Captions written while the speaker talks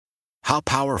How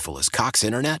powerful is Cox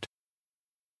Internet?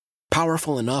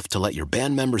 Powerful enough to let your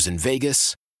band members in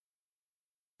Vegas,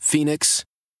 Phoenix,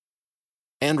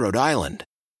 and Rhode Island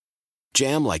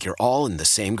jam like you're all in the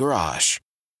same garage.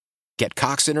 Get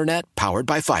Cox Internet powered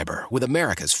by fiber with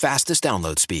America's fastest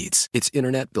download speeds. It's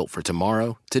internet built for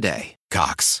tomorrow, today.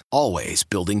 Cox, always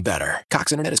building better.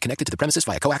 Cox Internet is connected to the premises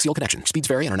via coaxial connection. Speeds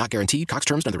vary and are not guaranteed. Cox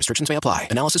terms and other restrictions may apply.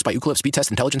 Analysis by Ookla Speed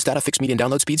Test Intelligence Data. Fixed median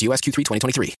download speeds. US Q3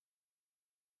 2023.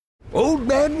 Old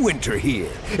Man Winter here.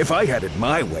 If I had it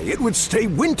my way, it would stay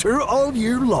winter all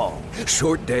year long.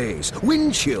 Short days,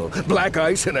 wind chill, black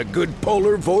ice, and a good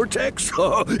polar vortex.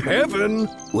 Oh, heaven!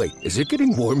 Wait, is it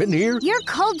getting warm in here? Your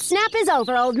cold snap is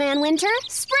over, Old Man Winter.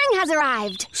 Spring has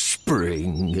arrived.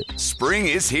 Spring. Spring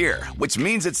is here, which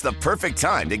means it's the perfect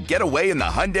time to get away in the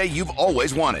Hyundai you've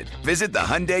always wanted. Visit the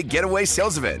Hyundai Getaway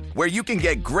Sales Event, where you can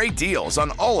get great deals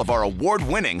on all of our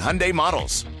award-winning Hyundai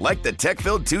models, like the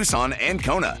tech-filled Tucson and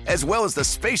Kona, as well as the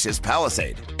spacious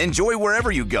Palisade. Enjoy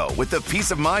wherever you go with the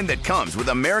peace of mind that comes with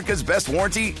America's best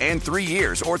warranty and 3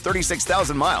 years or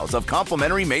 36,000 miles of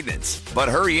complimentary maintenance. But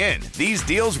hurry in, these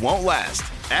deals won't last.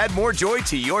 Add more joy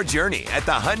to your journey at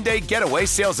the Hyundai Getaway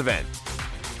Sales Event.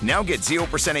 Now get 0%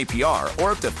 APR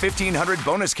or up to $1,500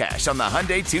 bonus cash on the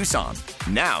Hyundai Tucson.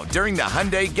 Now, during the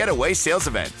Hyundai Getaway Sales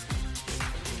Event.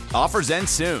 Offers end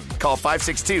soon. Call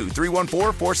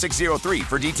 562-314-4603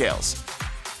 for details.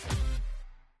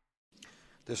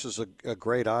 This is a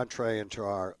great entree into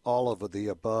our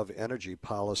all-of-the-above energy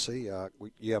policy.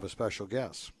 You have a special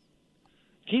guest.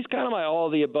 He's kind of my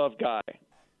all-of-the-above guy,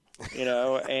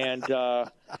 and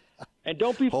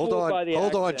don't be fooled by the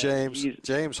accent. Hold on, James.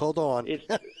 James, hold on.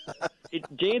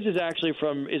 James is actually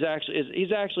from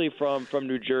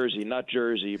New Jersey, not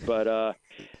Jersey, but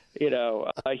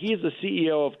he's the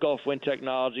CEO of Gulf Wind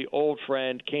Technology, old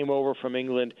friend, came over from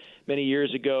England many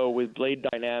years ago with Blade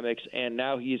Dynamics, and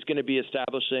now he's going to be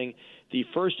establishing the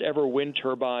first ever wind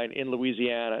turbine in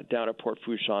Louisiana down at Port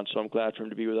Fourchon. So I'm glad for him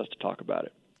to be with us to talk about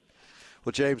it.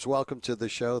 Well, James, welcome to the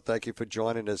show. Thank you for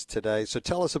joining us today. So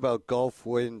tell us about Gulf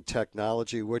Wind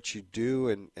Technology, what you do,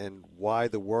 and why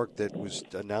the work that was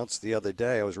announced the other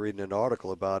day. I was reading an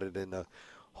article about it in the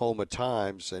Homer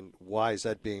Times, and why is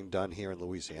that being done here in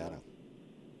Louisiana?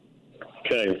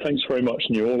 Okay, thanks very much,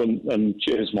 Newell, and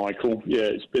cheers, Michael. Yeah,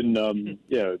 it's been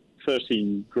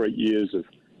 13 great years of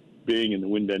being in the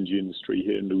wind energy industry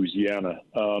here in Louisiana.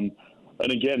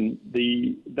 And again,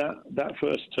 that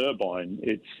first turbine,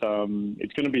 it's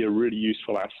going to be a really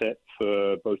useful asset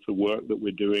for both the work that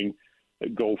we're doing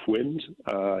at Gulf Wind,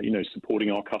 supporting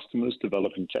our customers,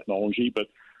 developing technology, but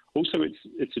also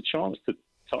it's a chance to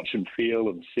touch and feel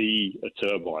and see a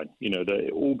turbine.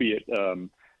 Albeit a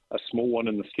small one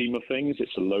in the scheme of things,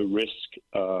 it's a low risk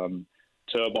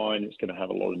turbine. It's going to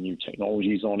have a lot of new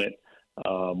technologies on it.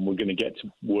 We're going to get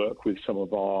to work with some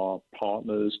of our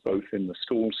partners, both in the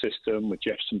school system, with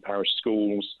Jefferson Parish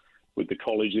Schools, with the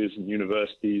colleges and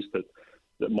universities that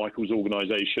Michael's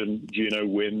organization, GNO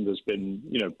Wind, has been,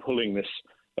 pulling this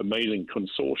amazing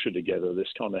consortia together,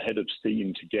 this kind of head of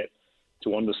steam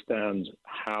to understand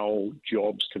how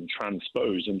jobs can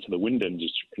transpose into the wind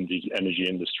energy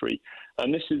industry.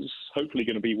 And this is hopefully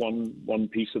going to be one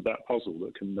piece of that puzzle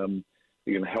that can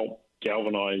help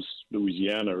galvanize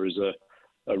Louisiana as a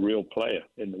real player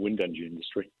in the wind energy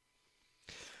industry.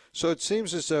 So it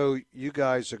seems as though you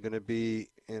guys are going to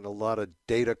be in a lot of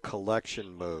data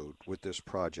collection mode with this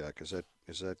project. Is that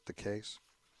the case?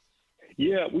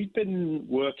 Yeah, we've been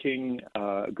working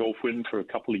Gulf Wind for a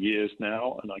couple of years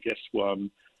now, and I guess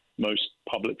most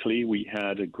publicly we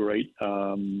had a great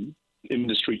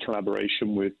industry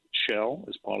collaboration with Shell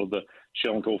as part of the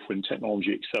Shell Gulf Wind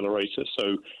Technology Accelerator.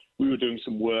 So we were doing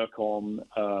some work on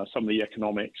some of the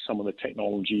economics, some of the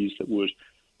technologies that would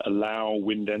allow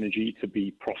wind energy to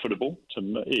be profitable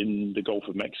in the Gulf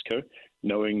of Mexico,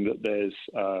 knowing that there's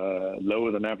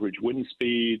lower than average wind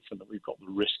speeds and that we've got the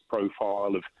risk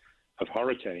profile of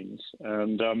hurricanes.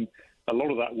 And a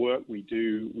lot of that work we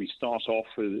start off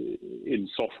in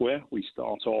software, we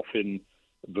start off in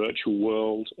virtual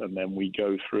world, and then we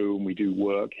go through and we do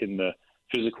work in the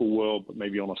physical world, but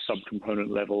maybe on a subcomponent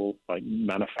level, like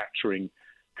manufacturing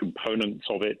components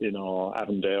of it in our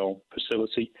Avondale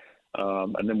facility.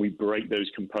 And then we break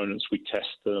those components, we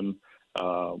test them,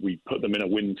 we put them in a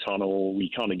wind tunnel, we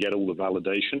kind of get all the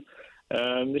validation.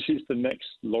 And this is the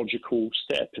next logical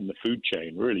step in the food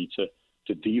chain, really, to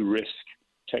de-risk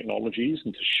technologies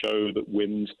and to show that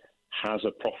wind has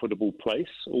a profitable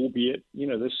place, albeit,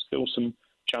 there's still some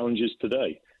challenges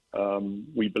today.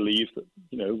 We believe that,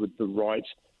 with the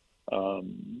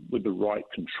right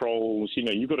controls,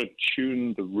 you've got to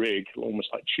tune the rig, almost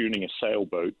like tuning a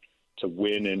sailboat,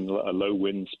 win in a low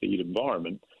wind speed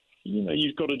environment,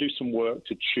 you've got to do some work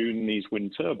to tune these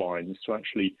wind turbines to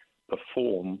actually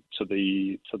perform to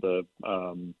the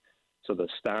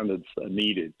standards that are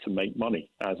needed to make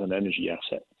money as an energy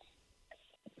asset.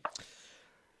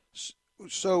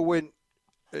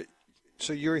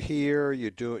 So you're here,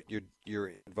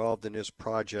 you're involved in this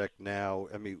project now.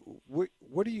 I mean,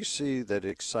 what do you see that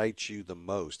excites you the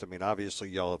most? I mean, obviously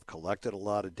y'all have collected a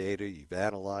lot of data, you've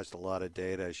analyzed a lot of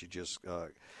data, as you just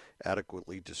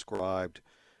adequately described.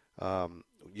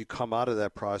 You come out of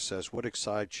that process, what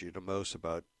excites you the most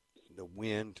about the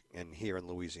wind and here in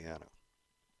Louisiana?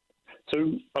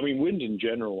 So, I mean, wind in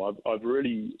general, I've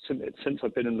really, since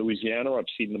I've been in Louisiana, I've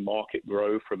seen the market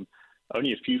grow from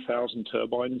only a few thousand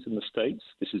turbines in the States.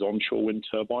 This is onshore wind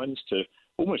turbines, to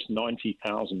almost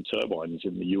 90,000 turbines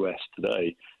in the U.S.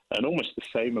 today, and almost the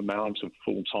same amount of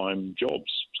full-time jobs.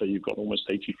 So you've got almost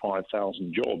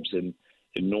 85,000 jobs in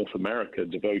North America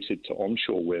devoted to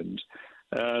onshore wind.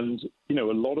 And, a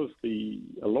lot of the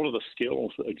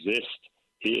skills that exist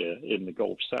here in the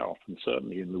Gulf South and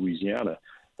certainly in Louisiana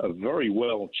are very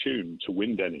well tuned to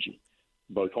wind energy,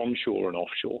 both onshore and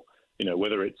offshore.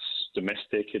 Whether it's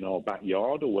domestic in our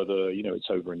backyard or whether, it's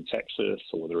over in Texas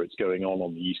or whether it's going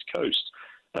on the East Coast.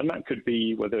 And that could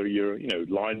be whether you're,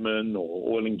 linemen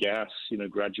or oil and gas,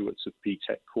 graduates of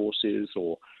P-Tech courses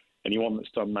or anyone that's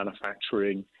done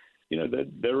manufacturing.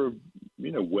 There are,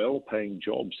 well-paying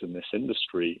jobs in this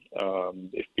industry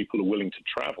if people are willing to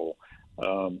travel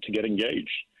to get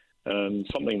engaged. And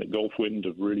something that Gulf Wind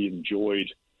have really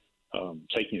enjoyed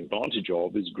taking advantage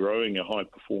of is growing a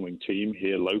high-performing team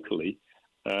here locally.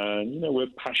 And, we're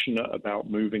passionate about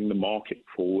moving the market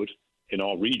forward in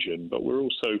our region, but we're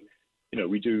also,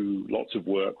 we do lots of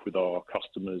work with our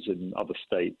customers in other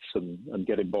states and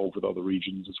get involved with other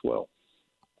regions as well.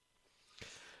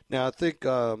 Now, I think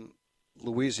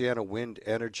Louisiana Wind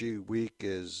Energy Week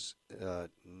is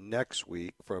next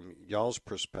week. From y'all's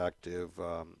perspective,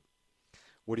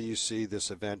 what do you see this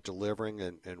event delivering,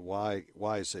 and why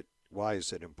is it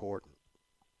important?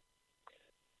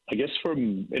 I guess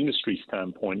from industry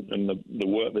standpoint and the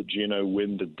work that GNO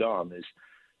Wind have done is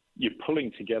you're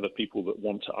pulling together people that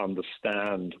want to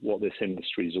understand what this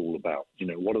industry is all about.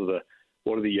 What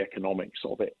are the economics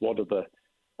of it? What are the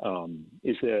how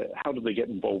do they get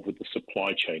involved with the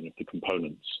supply chain of the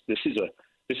components? This is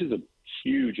a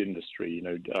huge industry.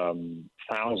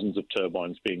 Thousands of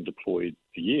turbines being deployed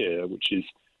a year, which is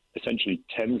essentially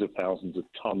tens of thousands of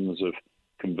tons of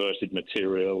converted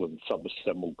material and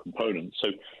sub-assembled components. So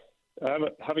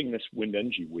having this Wind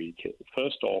Energy Week,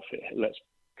 first off, it lets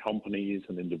companies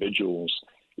and individuals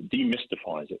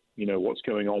demystifies it. What's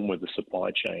going on with the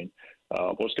supply chain,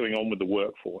 what's going on with the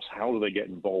workforce, how do they get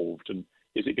involved, and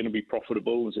is it going to be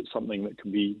profitable? Is it something that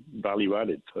can be value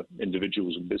added for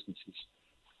individuals and businesses?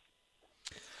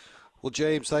 Well,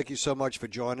 James, thank you so much for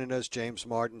joining us. James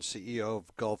Martin, CEO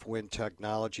of Gulf Wind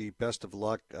Technology. Best of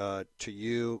luck to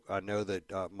you. I know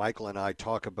that Michael and I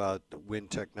talk about wind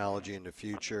technology in the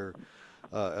future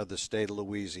of the state of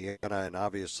Louisiana, and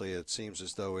obviously it seems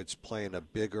as though it's playing a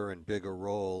bigger and bigger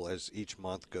role as each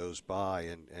month goes by,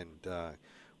 and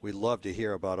we love to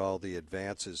hear about all the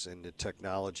advances in the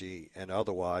technology and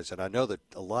otherwise. And I know that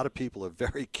a lot of people are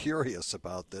very curious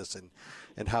about this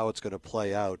and how it's going to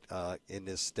play out in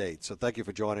this state. So thank you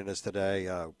for joining us today.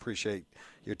 Appreciate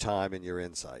your time and your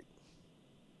insight.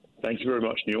 Thank you very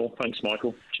much, Neil. Thanks,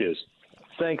 Michael. Cheers.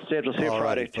 Thanks, James. We'll see you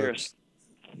Friday. Cheers.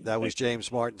 That was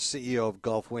James Martin, CEO of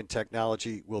Gulf Wind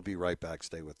Technology. We'll be right back.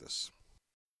 Stay with us.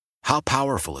 How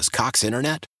powerful is Cox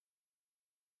Internet?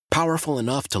 Powerful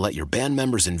enough to let your band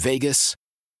members in Vegas,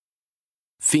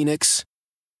 Phoenix,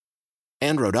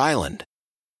 and Rhode Island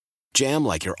jam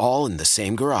like you're all in the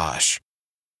same garage.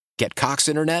 Get Cox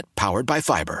Internet powered by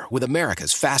fiber with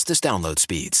America's fastest download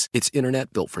speeds. It's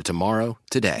internet built for tomorrow,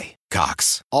 today.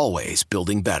 Cox, always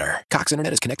building better. Cox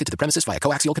Internet is connected to the premises via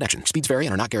coaxial connection. Speeds vary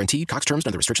and are not guaranteed. Cox terms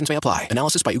and other restrictions may apply.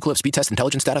 Analysis by Ookla Speed Test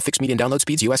Intelligence Data. Fixed median download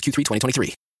speeds. US Q3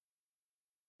 2023.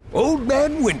 Old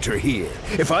Man Winter here.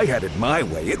 If I had it my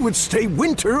way, it would stay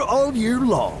winter all year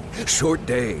long. Short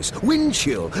days, wind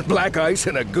chill, black ice,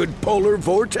 and a good polar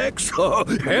vortex. Oh,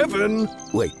 heaven.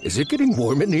 Wait, is it getting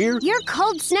warm in here? Your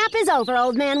cold snap is over,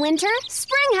 Old Man Winter.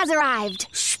 Spring has arrived.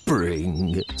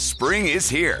 Spring. Spring is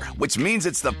here, which means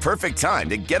it's the perfect time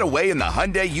to get away in the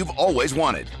Hyundai you've always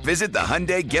wanted. Visit the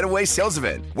Hyundai Getaway Sales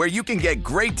Event, where you can get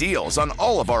great deals on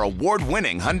all of our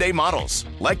award-winning Hyundai models,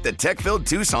 like the tech-filled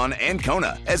Tucson and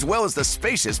Kona, as well as the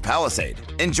spacious Palisade.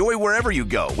 Enjoy wherever you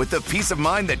go with the peace of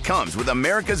mind that comes with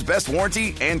America's best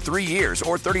warranty and 3 years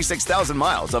or 36,000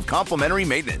 miles of complimentary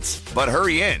maintenance. But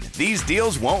hurry in, these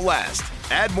deals won't last.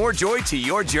 Add more joy to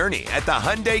your journey at the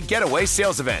Hyundai Getaway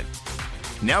Sales Event.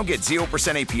 Now get 0%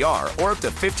 APR or up to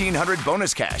 $1,500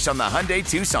 bonus cash on the Hyundai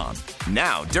Tucson.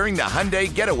 Now, during the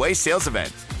Hyundai Getaway Sales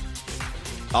Event.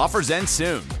 Offers end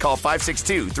soon. Call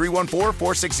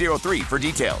 562-314-4603 for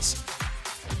details.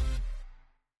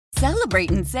 Celebrate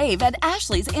and save at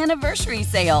Ashley's Anniversary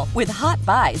Sale. With Hot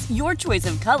Buys, your choice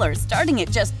of colors starting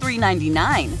at just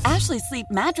 $3.99. Ashley Sleep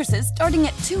mattresses starting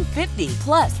at $2.50.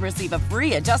 Plus, receive a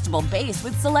free adjustable base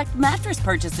with select mattress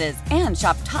purchases. And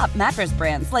shop top mattress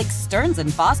brands like Stearns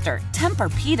 & Foster,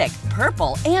 Tempur-Pedic,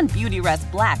 Purple, and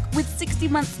Beautyrest Black with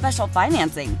 60-month special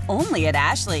financing. Only at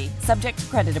Ashley. Subject to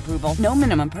credit approval. No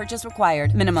minimum purchase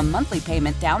required. Minimum monthly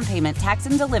payment, down payment, tax,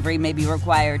 and delivery may be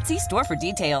required. See store for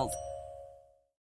details.